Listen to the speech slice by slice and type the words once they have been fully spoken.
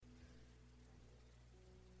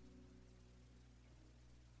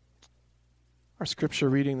Our scripture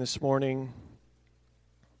reading this morning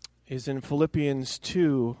is in Philippians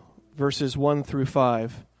 2, verses 1 through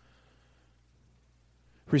 5.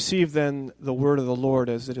 Receive then the word of the Lord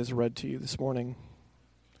as it is read to you this morning.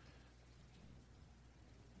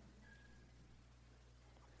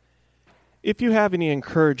 If you have any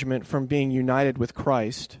encouragement from being united with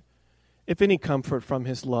Christ, if any comfort from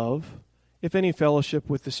his love, if any fellowship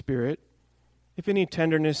with the Spirit, if any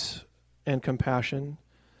tenderness and compassion,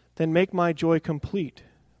 then make my joy complete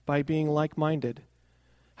by being like-minded,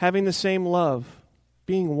 having the same love,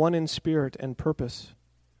 being one in spirit and purpose.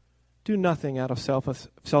 Do nothing out of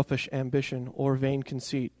selfish ambition or vain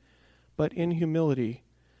conceit, but in humility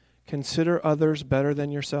consider others better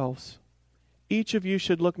than yourselves. Each of you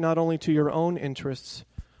should look not only to your own interests,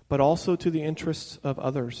 but also to the interests of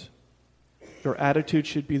others. Your attitude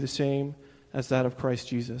should be the same as that of Christ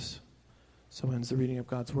Jesus. So ends the reading of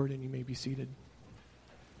God's word, and you may be seated.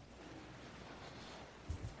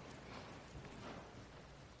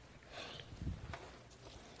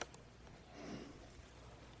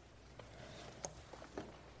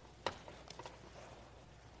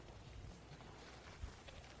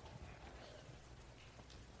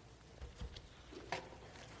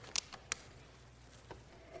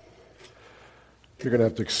 You're going to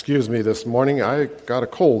have to excuse me this morning. I got a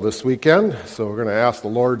cold this weekend, so we're going to ask the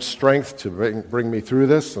Lord's strength to bring me through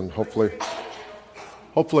this, and hopefully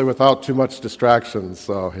without too much distraction.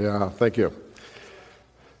 So, yeah, thank you.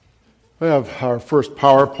 We have our first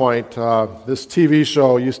PowerPoint. This TV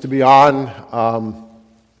show used to be on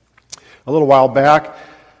a little while back,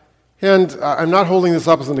 and I'm not holding this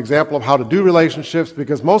up as an example of how to do relationships,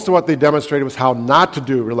 because most of what they demonstrated was how not to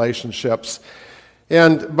do relationships.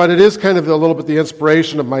 But it is kind of a little bit the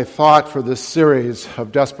inspiration of my thought for this series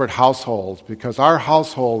of desperate households, because our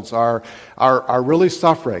households are really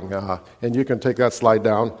suffering. And you can take that slide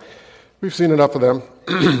down. We've seen enough of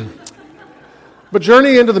them. But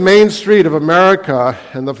journey into the main street of America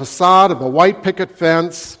and the facade of the white picket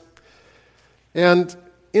fence, and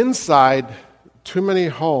inside, too many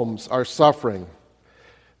homes are suffering.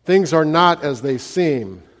 Things are not as they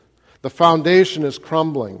seem. The foundation is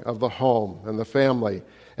crumbling of the home and the family,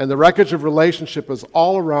 and the wreckage of relationship is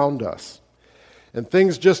all around us, and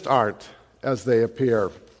things just aren't as they appear.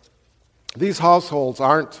 These households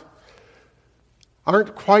aren't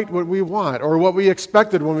quite what we want or what we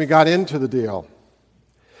expected when we got into the deal.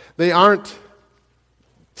 They aren't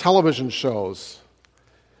television shows,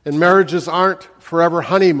 and marriages aren't forever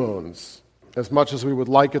honeymoons as much as we would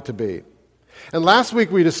like it to be. And last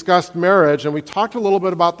week we discussed marriage, and we talked a little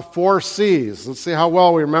bit about the 4 C's. Let's see how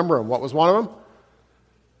well we remember them. What was one of them?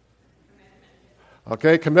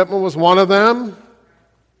 Okay, commitment was one of them.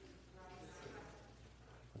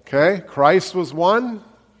 Okay, Christ was one.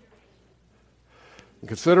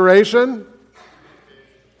 Consideration.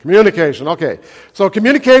 Communication. Okay, so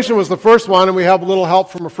communication was the first one, and we have a little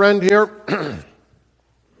help from a friend here.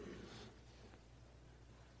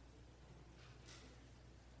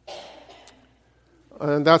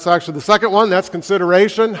 And that's actually the second one. That's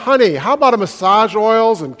consideration. Honey, how about a massage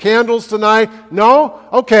oils and candles tonight? No?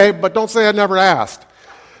 Okay, but don't say I never asked.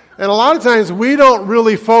 And a lot of times we don't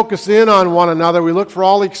really focus in on one another. We look for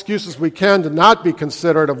all the excuses we can to not be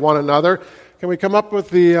considerate of one another. Can we come up with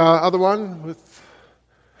the other one?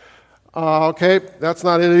 Okay, that's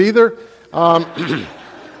not it either.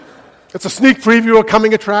 It's a sneak preview of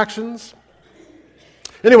coming attractions.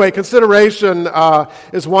 Anyway, consideration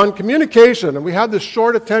is one. Communication, and we have this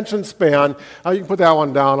short attention span. You can put that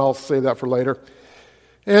one down. I'll save that for later.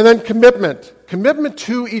 And then commitment. Commitment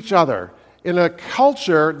to each other in a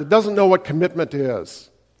culture that doesn't know what commitment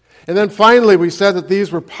is. And then finally, we said that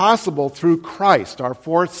these were possible through Christ, our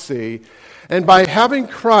 4th C. And by having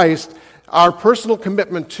Christ, our personal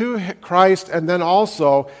commitment to Christ, and then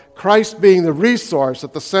also Christ being the resource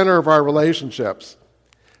at the center of our relationships.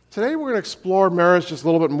 Today we're going to explore marriage just a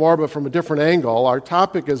little bit more, but from a different angle. Our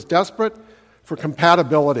topic is desperate for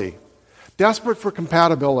compatibility. Desperate for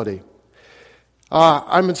compatibility.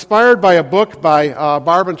 I'm inspired by a book by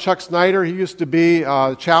Barb and Chuck Snyder. He used to be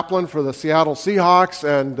chaplain for the Seattle Seahawks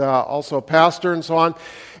and also a pastor and so on.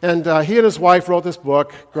 And he and his wife wrote this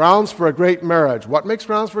book, Grounds for a Great Marriage. What makes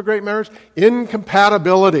grounds for a great marriage?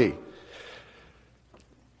 Incompatibility.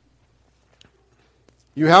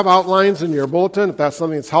 You have outlines in your bulletin, if that's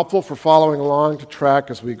something that's helpful for following along to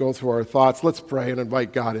track as we go through our thoughts. Let's pray and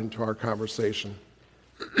invite God into our conversation.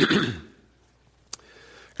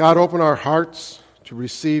 God, open our hearts to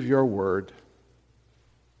receive your word.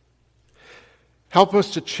 Help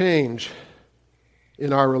us to change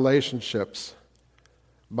in our relationships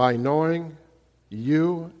by knowing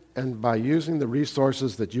you and by using the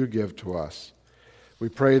resources that you give to us. We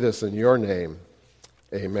pray this in your name.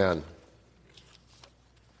 Amen.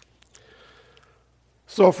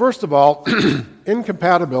 So first of all,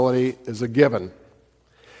 incompatibility is a given.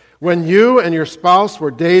 When you and your spouse were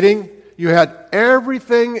dating, you had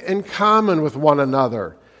everything in common with one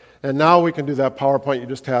another. And now we can do that PowerPoint you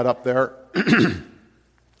just had up there.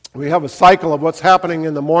 We have a cycle of what's happening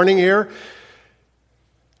in the morning here.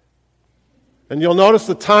 And you'll notice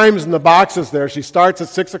the times in the boxes there. She starts at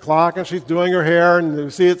 6 o'clock and she's doing her hair and we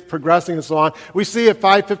see it progressing and so on. We see at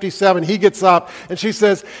 5:57 he gets up and she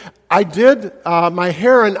says, I did my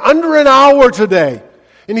hair in under an hour today.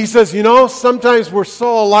 And he says, you know, sometimes we're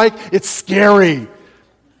so alike, it's scary.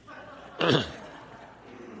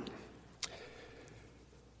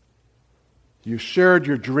 You shared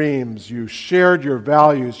your dreams, you shared your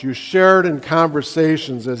values, you shared in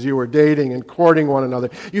conversations as you were dating and courting one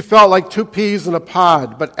another. You felt like two peas in a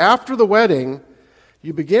pod. But after the wedding,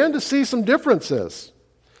 you began to see some differences.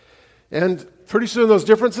 And pretty soon those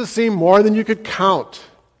differences seemed more than you could count.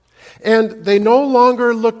 And they no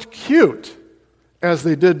longer looked cute as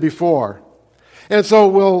they did before. And so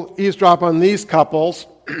we'll eavesdrop on these couples.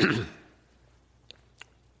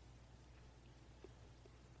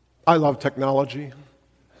 I love technology.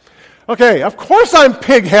 Okay, of course I'm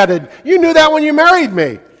pig-headed. You knew that when you married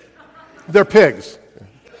me. They're pigs.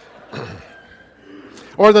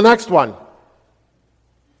 Or the next one.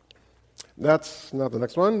 That's not the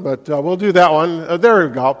next one, but we'll do that one. There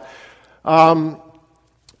we go. And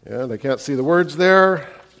I can't see the words there.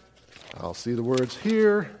 I'll see the words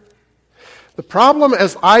here. The problem,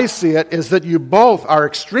 as I see it, is that you both are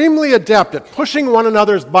extremely adept at pushing one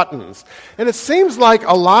another's buttons. And it seems like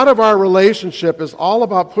a lot of our relationship is all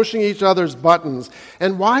about pushing each other's buttons.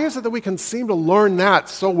 And why is it that we can seem to learn that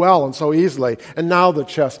so well and so easily? And now the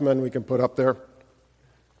chessmen we can put up there.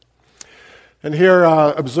 And here,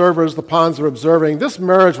 observers, the pawns are observing, this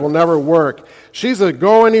marriage will never work. She's a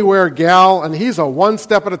go-anywhere gal, and he's a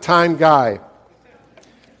one-step-at-a-time guy.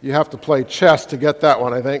 You have to play chess to get that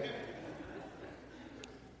one, I think.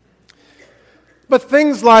 But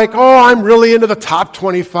things like, oh, I'm really into the top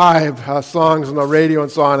 25 songs on the radio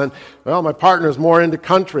and so on, and, well, my partner's more into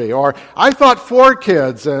country. Or, I thought 4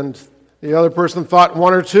 kids, and the other person thought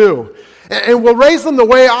 1 or 2. And we'll raise them the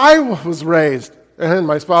way I was raised. And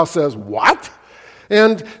my spouse says, what?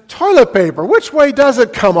 And toilet paper, which way does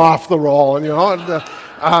it come off the roll? And,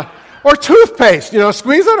 or toothpaste,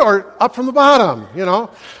 squeeze it or up from the bottom,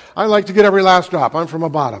 I like to get every last drop. I'm from a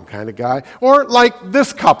bottom kind of guy. Or like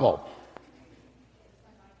this couple.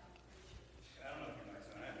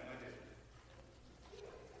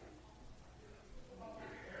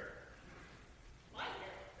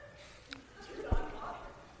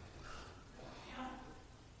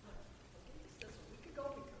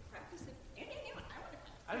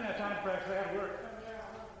 I didn't have time to practice. I had to work.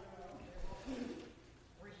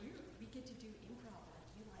 We're here. We get to do improv like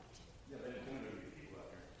you like to. Yeah, but there's only going to be people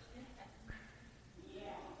out here.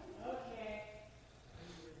 Yeah. Okay.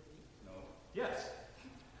 No. Yes.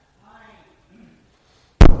 Fine.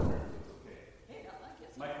 Okay. Hey, I like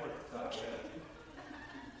it. Mike works. Okay.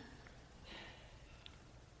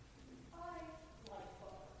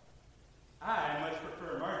 I much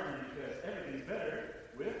prefer margarine because everything's better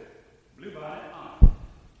with bluebonnet on.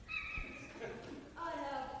 I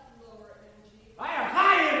have lower energy. I have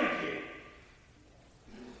high energy.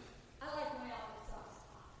 I like my applesauce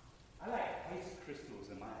hot. I like ice crystals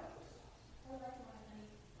in my applesauce. I like my honey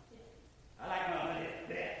thick. I like my honey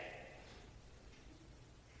thick.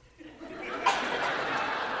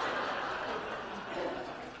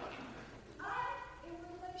 I'm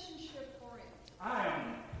relationship oriented. I am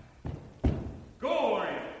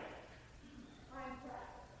goal-oriented. I'm practical.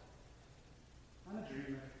 I'm a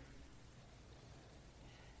dreamer.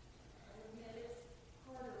 I admit it's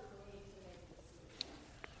harder for me to make decisions.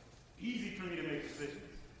 Easy for me to make decisions.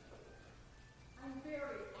 I'm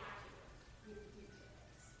very accurate with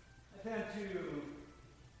details. I tend to...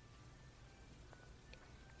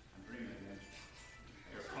 I'm dreaming again.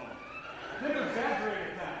 You're a poem. I tend to exaggerate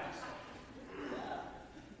at times.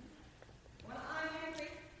 When I'm angry,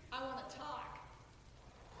 I want to talk.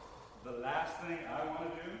 The last thing I want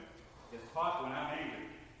to do is talk when I'm angry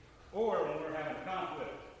or when we're having a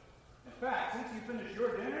conflict. In fact, since you finished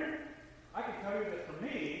your dinner, I can tell you that for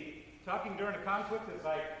me, talking during a conflict is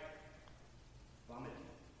like vomiting.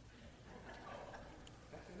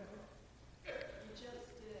 You just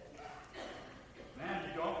did. Man,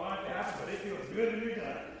 you don't want it to happen, but it feels good when you're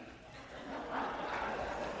done.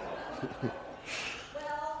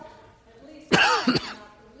 Well, at least I'm not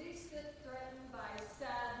the least bit threatened by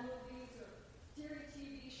sad movies or teary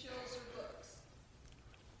TV shows or books.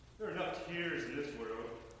 There are enough tears in this world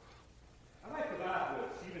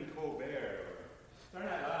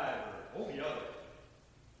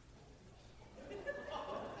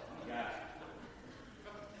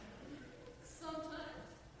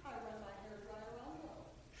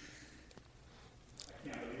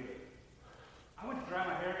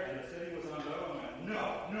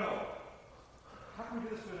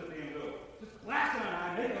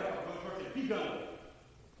I make it up a good person. Be done with it.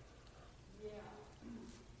 Yeah.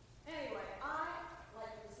 Anyway, I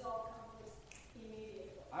like to resolve conflicts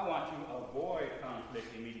immediately. I want you to avoid conflict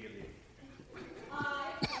immediately.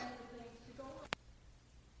 I tend for things to go wrong.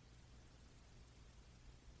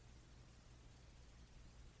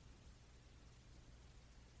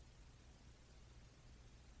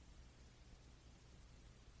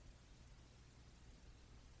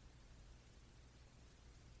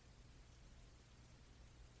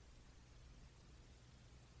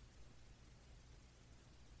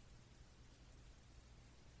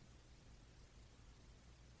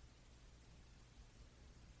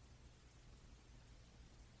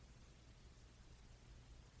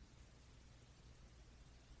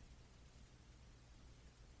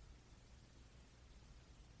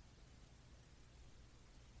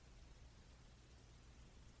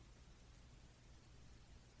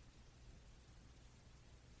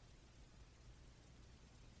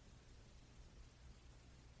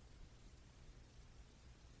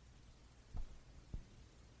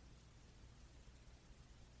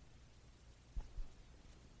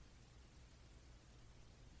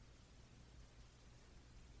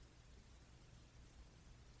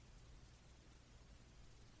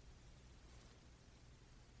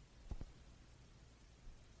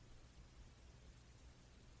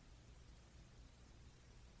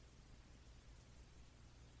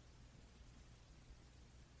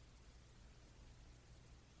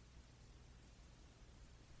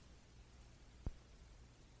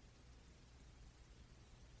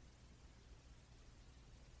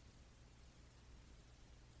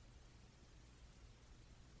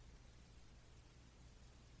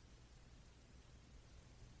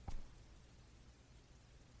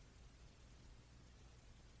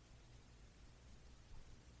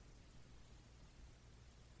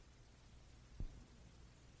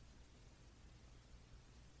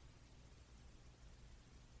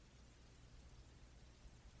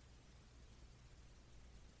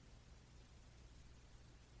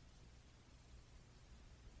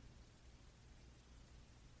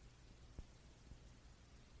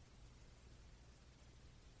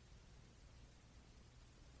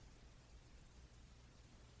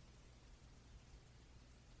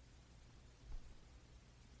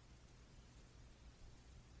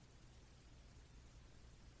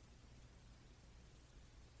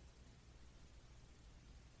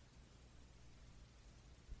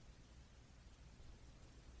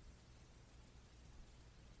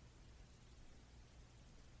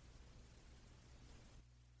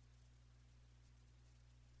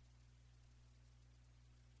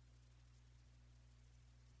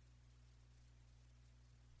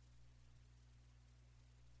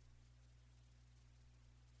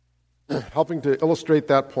 Helping to illustrate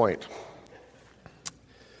that point.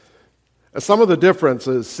 Some of the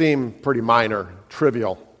differences seem pretty minor,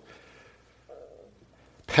 trivial,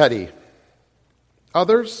 petty.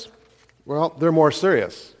 Others, well, they're more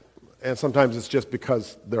serious, and sometimes it's just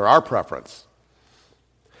because they're our preference.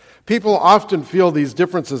 People often feel these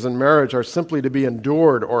differences in marriage are simply to be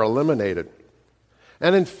endured or eliminated.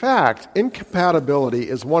 And in fact, incompatibility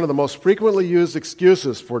is one of the most frequently used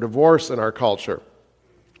excuses for divorce in our culture.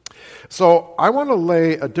 So I want to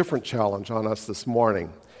lay a different challenge on us this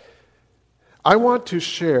morning. I want to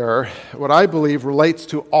share what I believe relates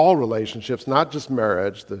to all relationships, not just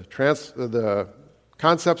marriage. The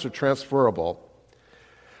concepts are transferable.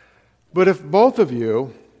 But if both of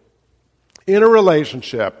you in a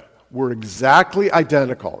relationship were exactly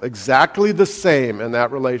identical, exactly the same in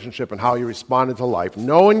that relationship and how you responded to life,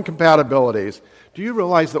 no incompatibilities, do you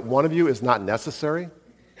realize that one of you is not necessary?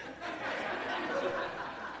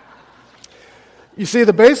 You see,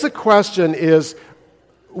 the basic question is,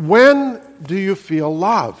 when do you feel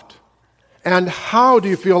loved? And how do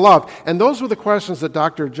you feel loved? And those were the questions that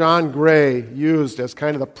Dr. John Gray used as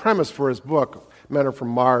kind of the premise for his book, Men Are From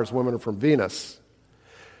Mars, Women Are From Venus.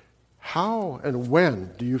 How and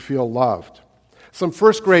when do you feel loved? Some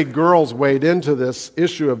first grade girls weighed into this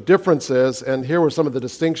issue of differences, and here were some of the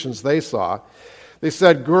distinctions they saw. They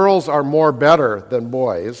said girls are more better than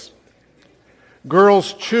boys.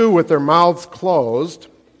 Girls chew with their mouths closed.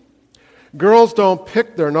 Girls don't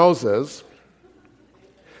pick their noses.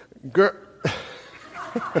 Well,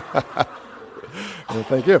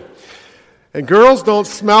 thank you. And girls don't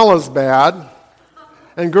smell as bad.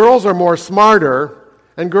 And girls are more smarter.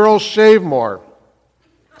 And girls shave more.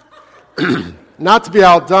 Not to be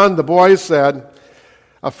outdone, the boys said,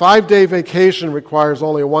 a 5-day vacation requires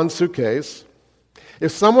only one suitcase.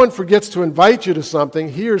 If someone forgets to invite you to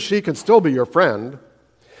something, he or she can still be your friend.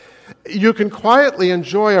 You can quietly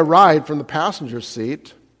enjoy a ride from the passenger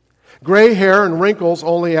seat. Gray hair and wrinkles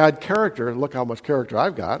only add character. Look how much character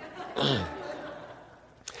I've got.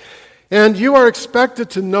 And you are expected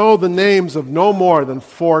to know the names of no more than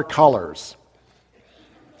 4 colors.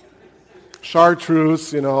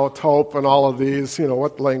 Chartreuse, taupe, and all of these.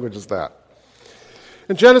 What language is that?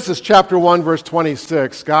 In Genesis chapter 1, verse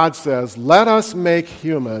 26, God says, "Let us make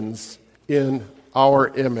humans in our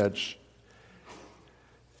image."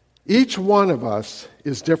 Each one of us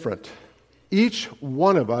is different. Each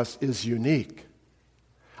one of us is unique.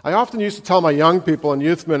 I often used to tell my young people in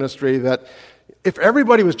youth ministry that if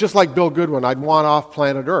everybody was just like Bill Goodwin, I'd want off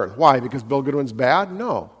planet Earth. Why? Because Bill Goodwin's bad?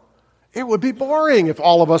 No. It would be boring if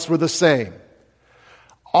all of us were the same.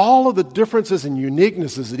 All of the differences and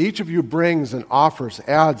uniquenesses that each of you brings and offers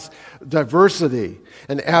adds diversity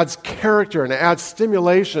and adds character and adds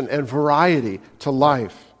stimulation and variety to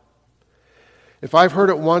life. If I've heard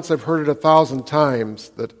it once, I've heard it 1,000 times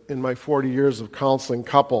that in my 40 years of counseling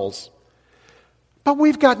couples, "But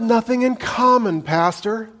we've got nothing in common,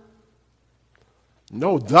 Pastor."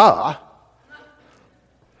 No, duh.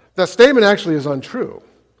 That statement actually is untrue,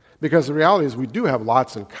 because the reality is we do have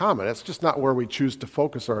lots in common. It's just not where we choose to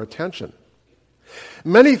focus our attention.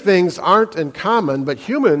 Many things aren't in common, but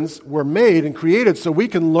humans were made and created so we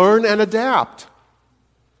can learn and adapt.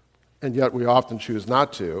 And yet we often choose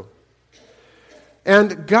not to.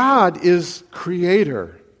 And God is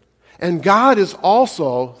creator. And God is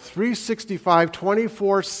also 365,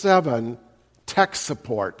 24/7 tech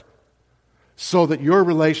support so that your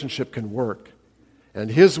relationship can work.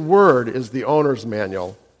 And His Word is the owner's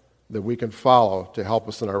manual that we can follow to help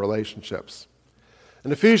us in our relationships.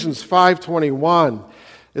 In Ephesians 5:21,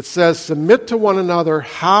 it says, "Submit to one another."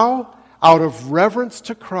 How? Out of reverence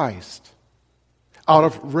to Christ. Out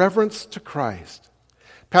of reverence to Christ.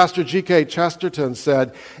 Pastor G.K. Chesterton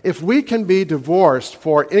said, "If we can be divorced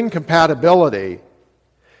for incompatibility,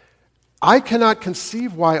 I cannot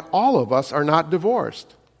conceive why all of us are not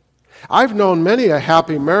divorced. I've known many a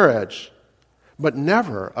happy marriage, but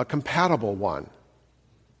never a compatible one."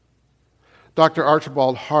 Dr.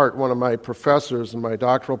 Archibald Hart, one of my professors in my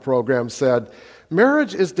doctoral program, said,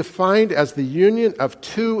 "Marriage is defined as the union of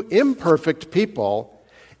 2 imperfect people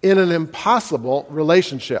in an impossible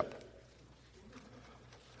relationship."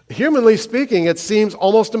 Humanly speaking, it seems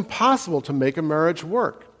almost impossible to make a marriage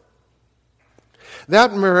work.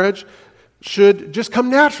 That marriage should just come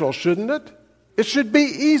natural, shouldn't it? It should be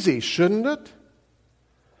easy, shouldn't it?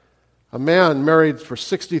 A man married for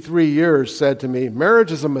 63 years said to me,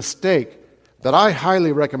 "Marriage is a mistake that I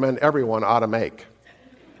highly recommend everyone ought to make."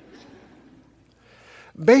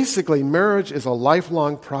 Basically, marriage is a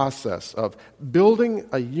lifelong process of building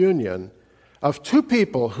a union of 2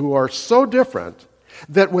 people who are so different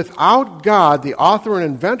that without God, the author and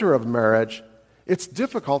inventor of marriage, it's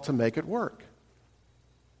difficult to make it work.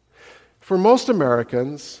 For most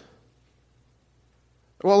Americans,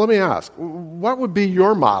 well, let me ask, what would be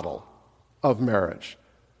your model of marriage?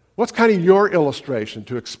 What's kind of your illustration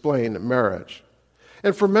to explain marriage?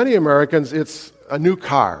 And for many Americans, it's a new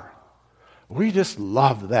car. We just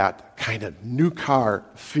love that kind of new car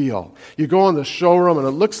feel. You go in the showroom and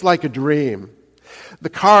it looks like a dream. The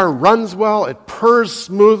car runs well, it purrs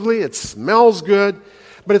smoothly, it smells good,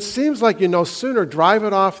 but it seems like you no sooner drive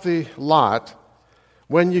it off the lot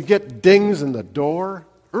when you get dings in the door,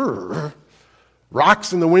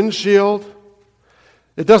 rocks in the windshield.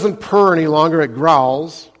 It doesn't purr any longer, it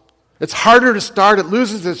growls. It's harder to start, it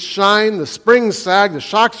loses its shine, the springs sag, the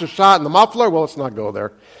shocks are shot, and the muffler, well, let's not go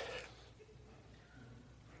there.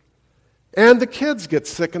 And the kids get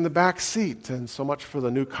sick in the back seat, and so much for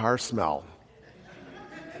the new car smell.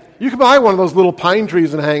 You can buy one of those little pine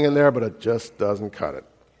trees and hang in there, but it just doesn't cut it.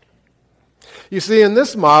 You see, in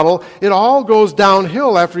this model, it all goes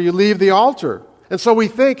downhill after you leave the altar. And so we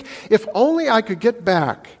think, if only I could get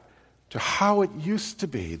back to how it used to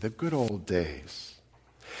be, the good old days.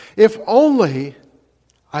 If only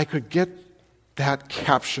I could get that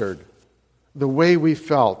captured, the way we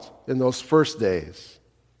felt in those first days.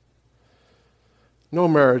 No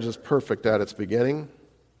marriage is perfect at its beginning.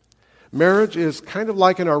 Marriage is kind of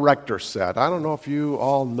like an erector set. I don't know if you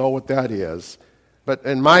all know what that is, but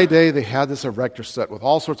in my day they had this erector set with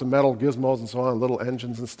all sorts of metal gizmos and so on, little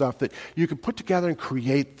engines and stuff that you could put together and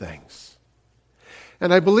create things.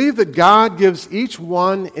 And I believe that God gives each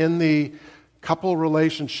one in the couple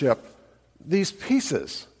relationship these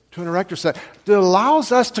pieces to an erector set that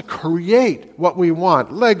allows us to create what we want.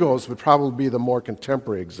 Legos would probably be the more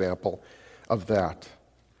contemporary example of that.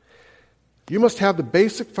 You must have the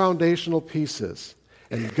basic foundational pieces,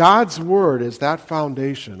 and God's Word is that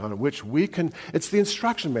foundation on which we can, it's the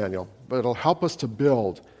instruction manual, but it'll help us to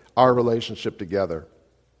build our relationship together.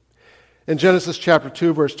 In Genesis chapter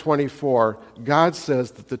 2, verse 24, God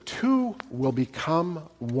says that the two will become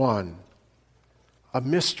one. A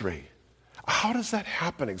mystery. How does that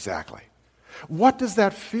happen exactly? What does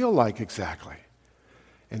that feel like exactly?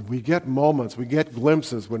 And we get moments, we get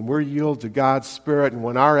glimpses when we're yielded to God's Spirit and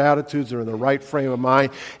when our attitudes are in the right frame of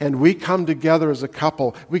mind and we come together as a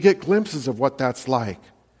couple, we get glimpses of what that's like.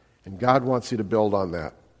 And God wants you to build on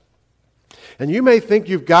that. And you may think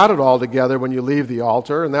you've got it all together when you leave the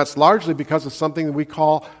altar, and that's largely because of something that we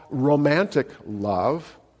call romantic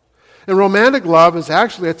love. And romantic love is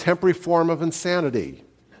actually a temporary form of insanity.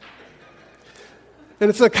 And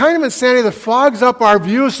it's a kind of insanity that fogs up our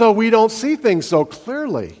view so we don't see things so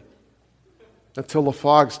clearly until the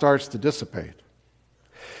fog starts to dissipate.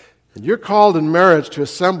 And you're called in marriage to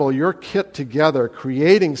assemble your kit together,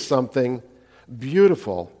 creating something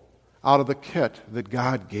beautiful out of the kit that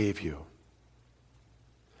God gave you.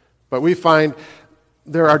 But we find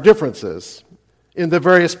there are differences in the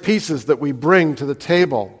various pieces that we bring to the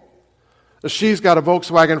table. She's got a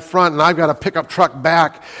Volkswagen front and I've got a pickup truck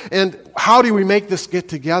back. And how do we make this get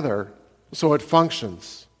together so it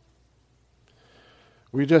functions?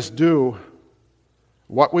 We just do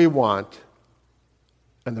what we want,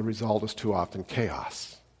 and the result is too often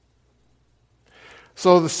chaos.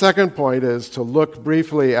 So the second point is to look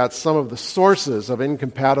briefly at some of the sources of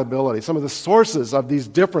incompatibility, some of the sources of these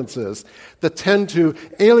differences that tend to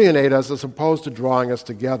alienate us as opposed to drawing us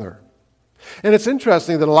together. And it's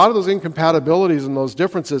interesting that a lot of those incompatibilities and those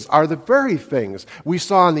differences are the very things we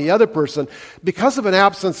saw in the other person because of an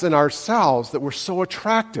absence in ourselves that were so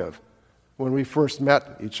attractive when we first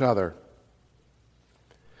met each other.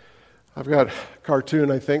 I've got a cartoon,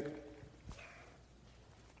 I think.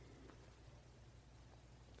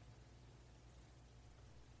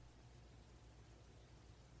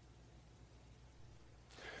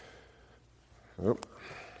 Oh,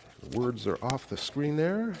 the words are off the screen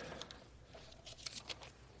there.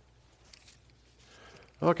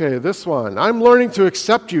 Okay, this one. I'm learning to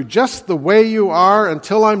accept you just the way you are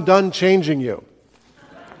until I'm done changing you.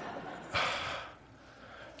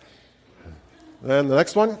 Then the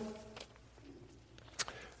next one.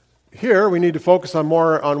 Here, we need to focus on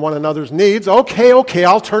more on one another's needs. Okay,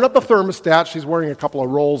 I'll turn up the thermostat. She's wearing a couple of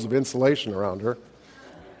rolls of insulation around her.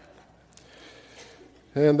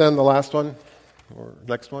 And then the last one, or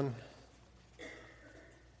next one.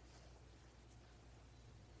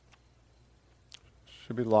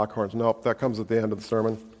 Should be the Lockhorns. Nope, that comes at the end of the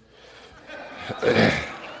sermon.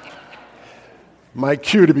 My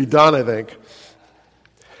cue to be done, I think.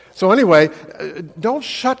 So anyway, don't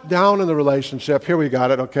shut down in the relationship. Here we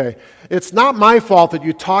got it, okay. It's not my fault that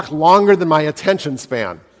you talk longer than my attention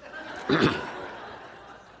span.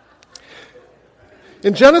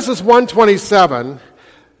 In Genesis 1:27, it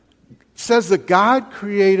says that God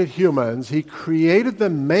created humans. He created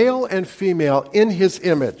them male and female in His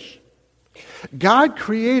image. God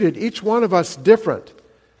created each one of us different,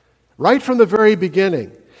 right from the very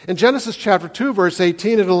beginning. In Genesis chapter 2, verse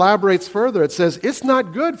 18, it elaborates further. It says, it's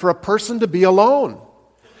not good for a person to be alone.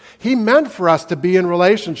 He meant for us to be in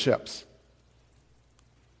relationships.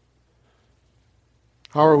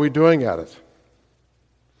 How are we doing at it?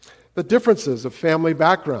 The differences of family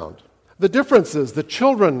background, the differences that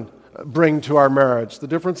children bring to our marriage, the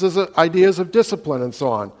differences of ideas of discipline and so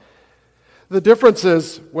on. The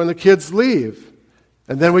differences when the kids leave,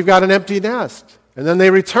 and then we've got an empty nest, and then they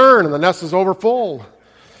return and the nest is overfull.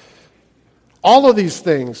 All of these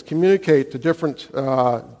things communicate to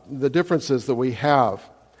the differences that we have.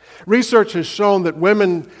 Research has shown that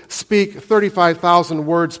women speak 35,000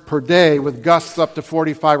 words per day with gusts up to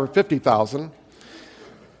 45 or 50,000.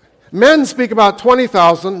 Men speak about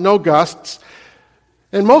 20,000, no gusts,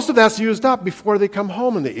 and most of that's used up before they come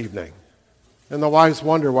home in the evening. And the wives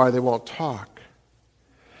wonder why they won't talk.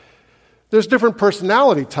 There's different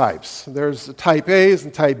personality types. There's type A's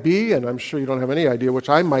and type B, and I'm sure you don't have any idea which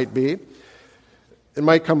I might be. It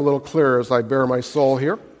might come a little clearer as I bare my soul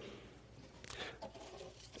here.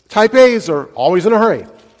 Type A's are always in a hurry.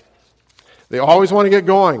 They always want to get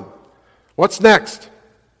going. What's next?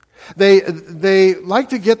 They like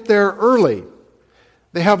to get there early.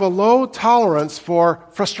 They have a low tolerance for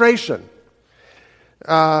frustration.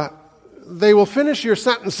 They will finish your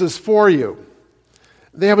sentences for you.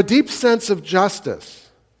 They have a deep sense of justice.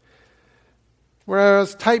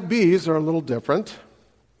 Whereas type B's are a little different,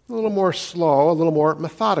 a little more slow, a little more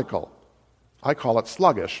methodical. I call it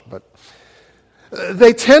sluggish, but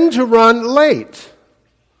they tend to run late.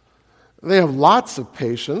 They have lots of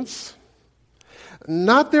patience.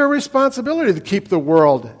 Not their responsibility to keep the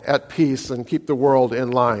world at peace and keep the world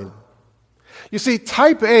in line. You see,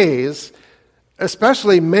 type A's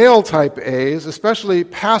especially male type A's, especially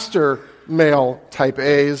pastor male type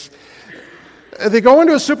A's. They go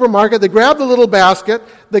into a supermarket, they grab the little basket,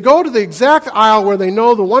 they go to the exact aisle where they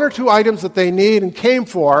know the one or two items that they need and came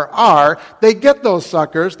for are, they get those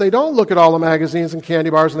suckers. They don't look at all the magazines and candy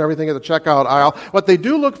bars and everything at the checkout aisle. What they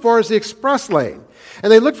do look for is the express lane.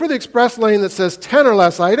 And they look for the express lane that says 10 or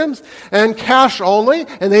less items and cash only,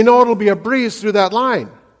 and they know it'll be a breeze through that line.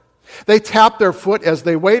 They tap their foot as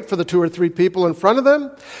they wait for the 2 or 3 people in front of them.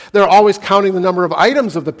 They're always counting the number of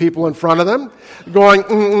items of the people in front of them, going,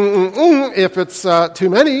 if it's too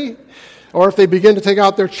many, or if they begin to take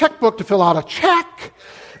out their checkbook to fill out a check.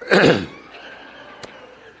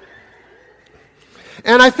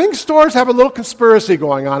 And I think stores have a little conspiracy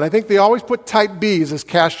going on. I think they always put type Bs as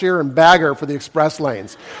cashier and bagger for the express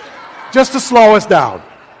lanes, just to slow us down.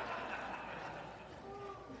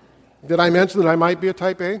 Did I mention that I might be a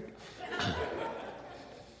type A?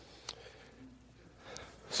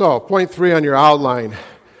 So, point 3 on your outline.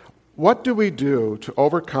 What do we do to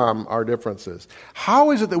overcome our differences?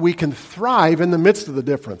 How is it that we can thrive in the midst of the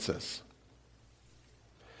differences?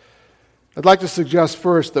 I'd like to suggest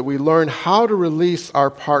first that we learn how to release our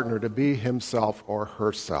partner to be himself or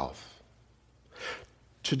herself.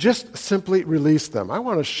 To just simply release them. I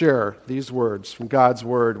want to share these words from God's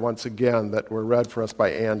Word once again that were read for us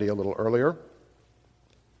by Andy a little earlier.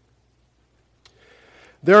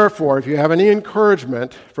 Therefore, if you have any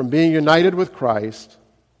encouragement from being united with Christ,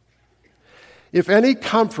 if any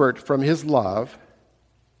comfort from His love,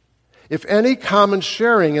 if any common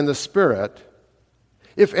sharing in the Spirit,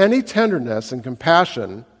 if any tenderness and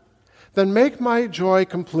compassion, then make my joy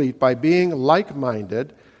complete by being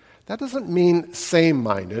like-minded. That doesn't mean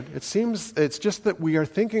same-minded. It's just that we are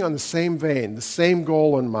thinking on the same vein, the same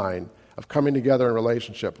goal in mind of coming together in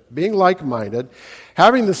relationship. Being like-minded,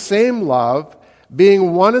 having the same love,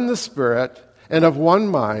 being one in the Spirit and of one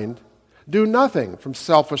mind, do nothing from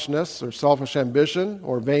selfishness or selfish ambition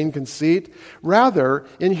or vain conceit. Rather,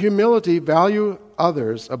 in humility, value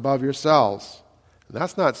others above yourselves. And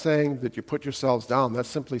that's not saying that you put yourselves down. That's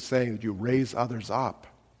simply saying that you raise others up.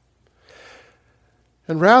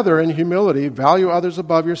 And rather, in humility, value others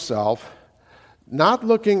above yourself, not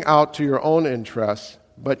looking out to your own interests,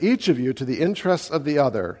 but each of you to the interests of the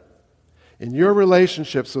other. In your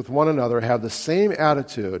relationships with one another, have the same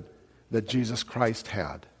attitude that Jesus Christ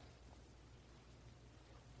had.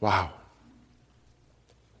 Wow.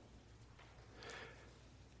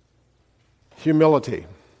 Humility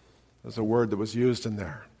is a word that was used in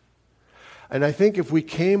there. And I think if we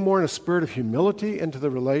came more in a spirit of humility into the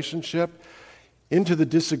relationship, into the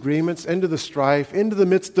disagreements, into the strife, into the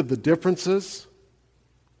midst of the differences,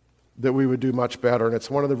 that we would do much better. And it's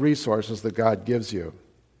one of the resources that God gives you.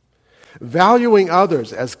 Valuing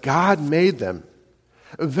others as God made them.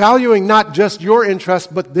 Valuing not just your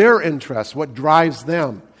interests, but their interests, what drives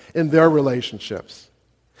them in their relationships.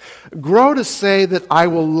 Grow to say that I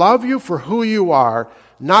will love you for who you are,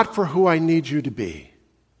 not for who I need you to be.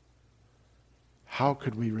 How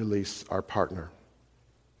could we release our partner?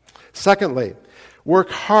 Secondly, work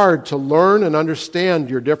hard to learn and understand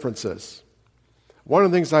your differences. One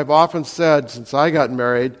of the things I've often said since I got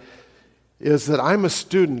married is that I'm a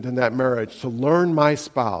student in that marriage to learn my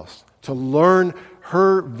spouse, to learn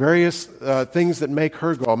her various things that make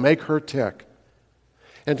her go, make her tick,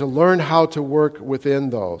 and to learn how to work within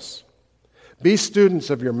those. Be students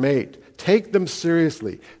of your mate. Take them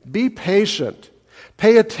seriously. Be patient.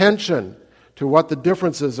 Pay attention to what the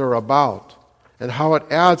differences are about and how it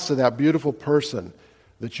adds to that beautiful person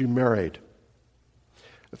that you married.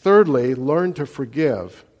 Thirdly, learn to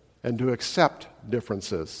forgive and to accept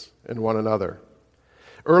differences in one another.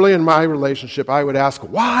 Early in my relationship, I would ask,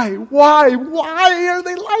 why are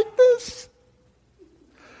they like this?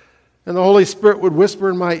 And the Holy Spirit would whisper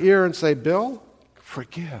in my ear and say, Bill,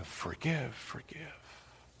 forgive.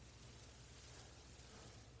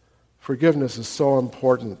 Forgiveness is so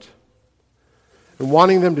important. And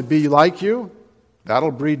wanting them to be like you,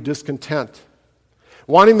 that'll breed discontent.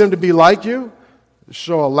 Wanting them to be like you,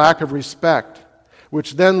 show a lack of respect,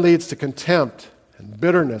 which then leads to contempt and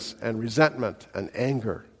bitterness and resentment and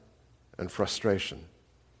anger and frustration.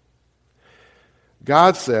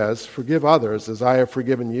 God says, forgive others as I have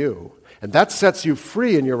forgiven you. And that sets you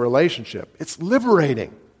free in your relationship. It's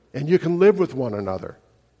liberating, and you can live with one another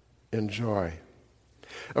in joy.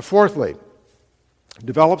 Fourthly,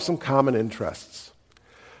 develop some common interests.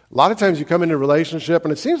 A lot of times you come into a relationship,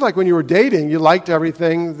 and it seems like when you were dating, you liked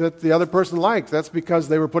everything that the other person liked. That's because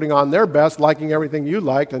they were putting on their best, liking everything you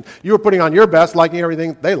liked, and you were putting on your best, liking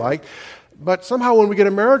everything they liked. But somehow when we get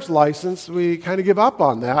a marriage license, we kind of give up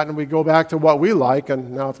on that, and we go back to what we like,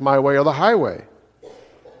 and now it's my way or the highway.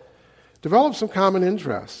 Develop some common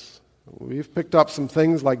interests. We've picked up some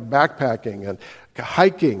things like backpacking and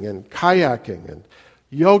hiking and kayaking and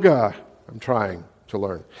yoga, I'm trying to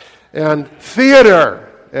learn, and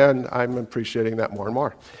theater, and I'm appreciating that more and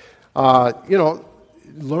more.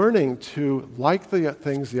 Learning to like the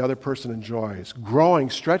things the other person enjoys, growing,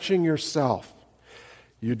 stretching yourself.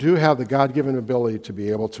 You do have the God-given ability to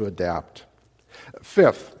be able to adapt.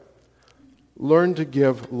 Fifth, learn to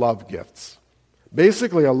give love gifts.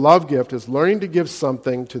 Basically, a love gift is learning to give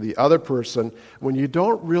something to the other person when you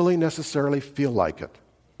don't really necessarily feel like it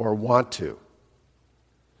or want to.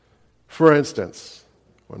 For instance,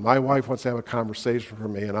 when my wife wants to have a conversation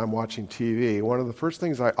with me and I'm watching TV, one of the first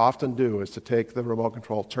things I often do is to take the remote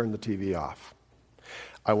control, turn the TV off.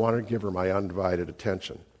 I want to give her my undivided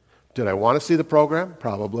attention. Did I want to see the program?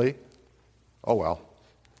 Probably. Oh well,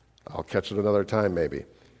 I'll catch it another time maybe.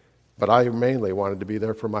 But I mainly wanted to be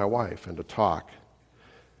there for my wife and to talk.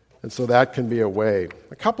 And so that can be a way.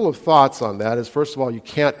 A couple of thoughts on that is, first of all, you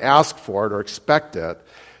can't ask for it or expect it.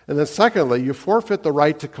 And then secondly, you forfeit the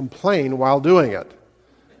right to complain while doing it.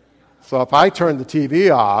 So if I turned the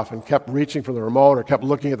TV off and kept reaching for the remote or kept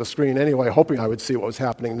looking at the screen anyway, hoping I would see what was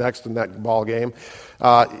happening next in that ball game,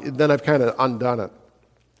 then I've kind of undone it.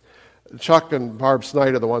 Chuck and Barb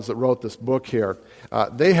Snyder, the ones that wrote this book here,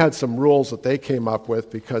 they had some rules that they came up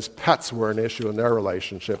with because pets were an issue in their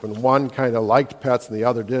relationship, and one kind of liked pets and the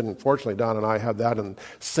other didn't. Fortunately, Don and I have that in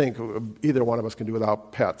sync. Either one of us can do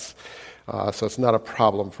without pets, so it's not a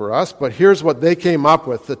problem for us. But here's what they came up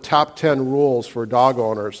with, the top 10 rules for dog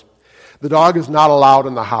owners. The dog is not allowed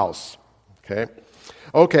in the house.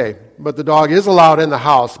 Okay, but the dog is allowed in the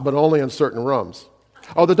house, but only in certain rooms.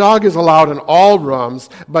 Oh, the dog is allowed in all rooms,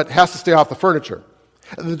 but has to stay off the furniture.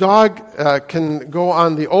 The dog can go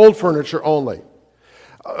on the old furniture only.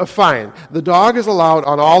 Fine. The dog is allowed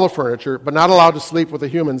on all the furniture, but not allowed to sleep with the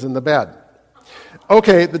humans in the bed.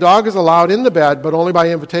 Okay, the dog is allowed in the bed, but only by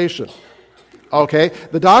invitation. Okay,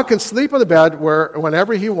 the dog can sleep in the bed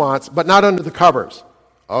whenever he wants, but not under the covers.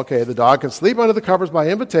 Okay, the dog can sleep under the covers by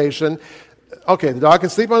invitation. Okay, the dog can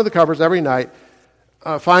sleep under the covers every night.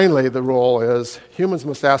 Finally, the rule is humans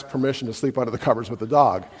must ask permission to sleep under the covers with the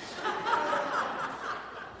dog.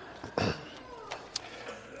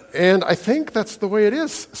 And I think that's the way it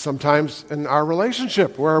is sometimes in our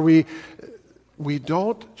relationship, where we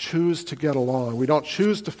don't choose to get along. We don't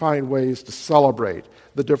choose to find ways to celebrate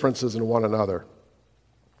the differences in one another.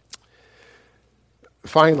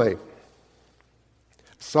 Finally,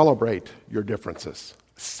 celebrate your differences.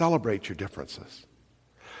 Celebrate your differences.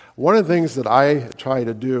 One of the things that I try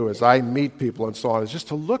to do as I meet people and so on is just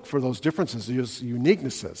to look for those differences, those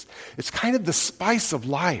uniquenesses. It's kind of the spice of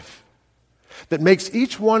life that makes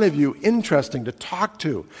each one of you interesting to talk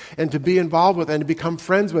to and to be involved with and to become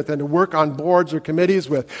friends with and to work on boards or committees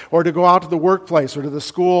with or to go out to the workplace or to the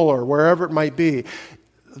school or wherever it might be.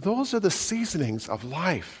 Those are the seasonings of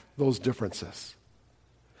life, those differences.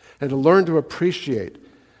 And to learn to appreciate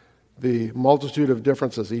the multitude of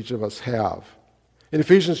differences each of us have. In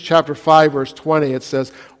Ephesians chapter 5, verse 20, it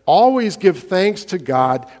says, "Always give thanks to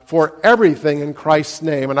God for everything in Christ's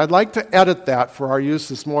name." And I'd like to edit that for our use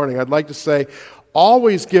this morning. I'd like to say,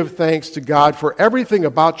 always give thanks to God for everything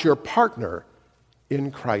about your partner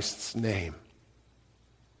in Christ's name.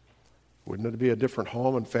 Wouldn't it be a different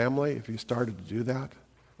home and family if you started to do that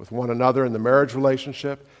with one another in the marriage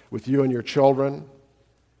relationship, with you and your children?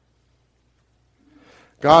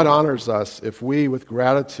 God honors us if we, with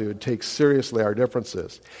gratitude, take seriously our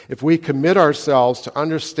differences, if we commit ourselves to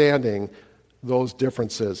understanding those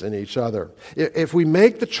differences in each other, if we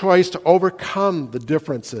make the choice to overcome the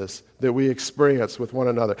differences that we experience with one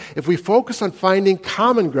another, if we focus on finding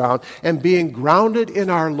common ground and being grounded in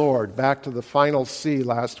our Lord, back to the final C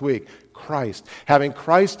last week, Christ, having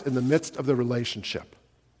Christ in the midst of the relationship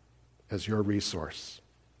as your resource.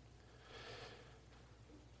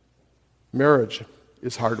 Marriage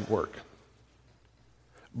is hard work.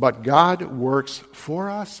 But God works for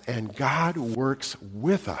us and God works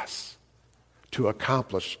with us to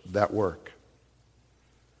accomplish that work.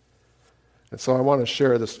 And so I want to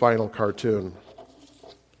share this final cartoon.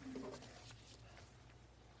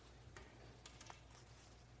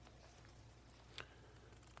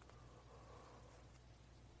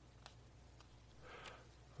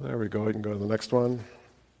 There we go. You can go to the next one.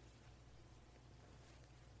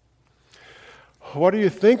 What are you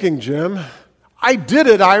thinking, Jim? I did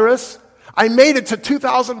it, Iris. I made it to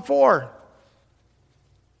 2004.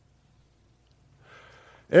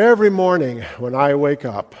 Every morning when I wake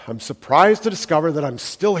up, I'm surprised to discover that I'm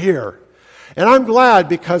still here. And I'm glad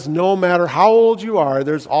because no matter how old you are,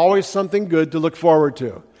 there's always something good to look forward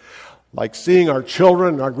to. like seeing our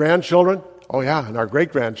children and our grandchildren. Oh yeah, and our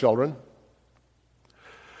great-grandchildren.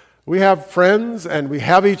 We have friends and we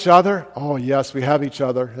have each other. Oh yes, we have each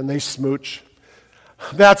other, and they smooch.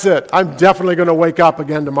 That's it. I'm definitely going to wake up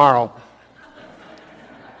again tomorrow.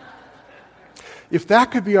 If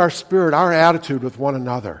that could be our spirit, our attitude with one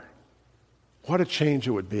another, what a change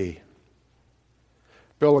it would be.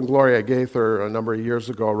 Bill and Gloria Gaither, a number of years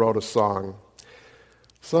ago, wrote a song.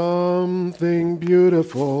 Something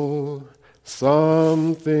beautiful,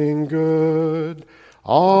 something good,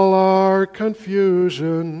 all our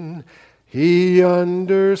confusion he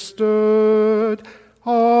understood.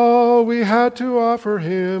 All we had to offer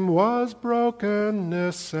him was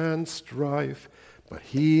brokenness and strife, but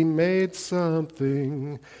he made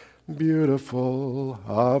something beautiful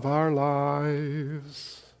of our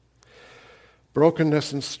lives.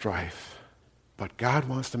 Brokenness and strife, but God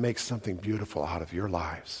wants to make something beautiful out of your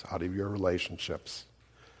lives, out of your relationships.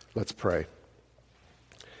 Let's pray.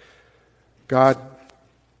 God,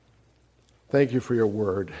 thank you for your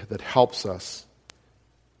word that helps us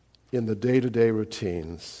in the day-to-day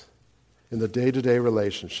routines, in the day-to-day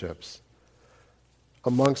relationships,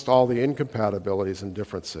 amongst all the incompatibilities and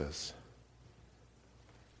differences.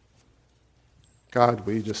 God,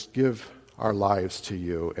 we just give our lives to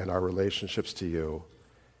you and our relationships to you,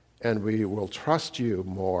 and we will trust you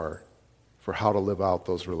more for how to live out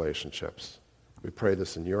those relationships. We pray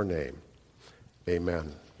this in your name.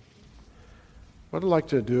 Amen. What I'd like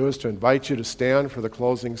to do is to invite you to stand for the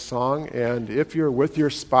closing song, and if you're with your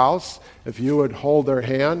spouse, if you would hold their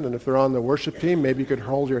hand, and if they're on the worship team, maybe you could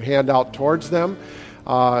hold your hand out towards them,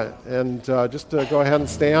 and just go ahead and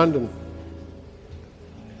stand.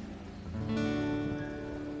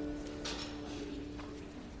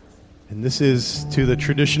 And this is to the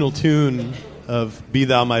traditional tune of Be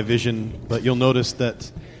Thou My Vision, but you'll notice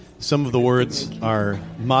that some of the words are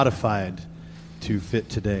modified to fit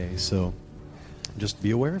today, so just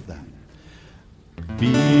be aware of that.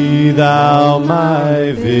 Be Thou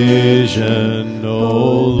my vision,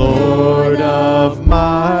 O Lord of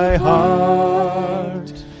my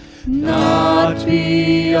heart, not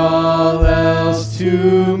be all else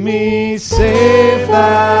to me save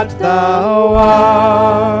that Thou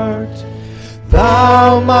art.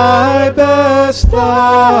 Thou my best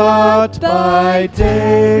thought by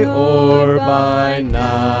day or by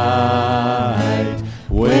night,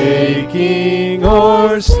 waking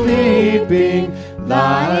or sleeping,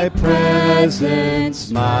 thy presence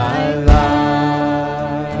my life.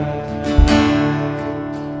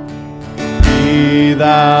 Be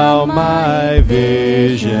thou my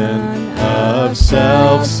vision of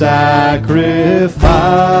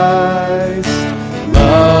self-sacrifice,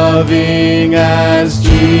 loving as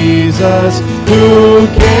Jesus, who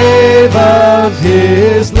gave of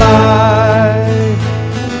his life,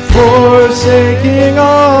 forsaking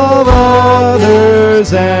all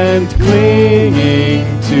others and clinging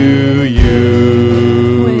to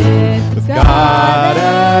you. With God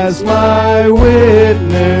as my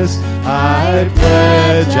witness, I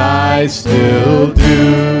pledge I still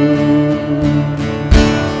do.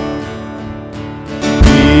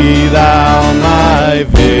 Be thou my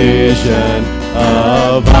vision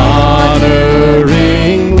of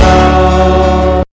honoring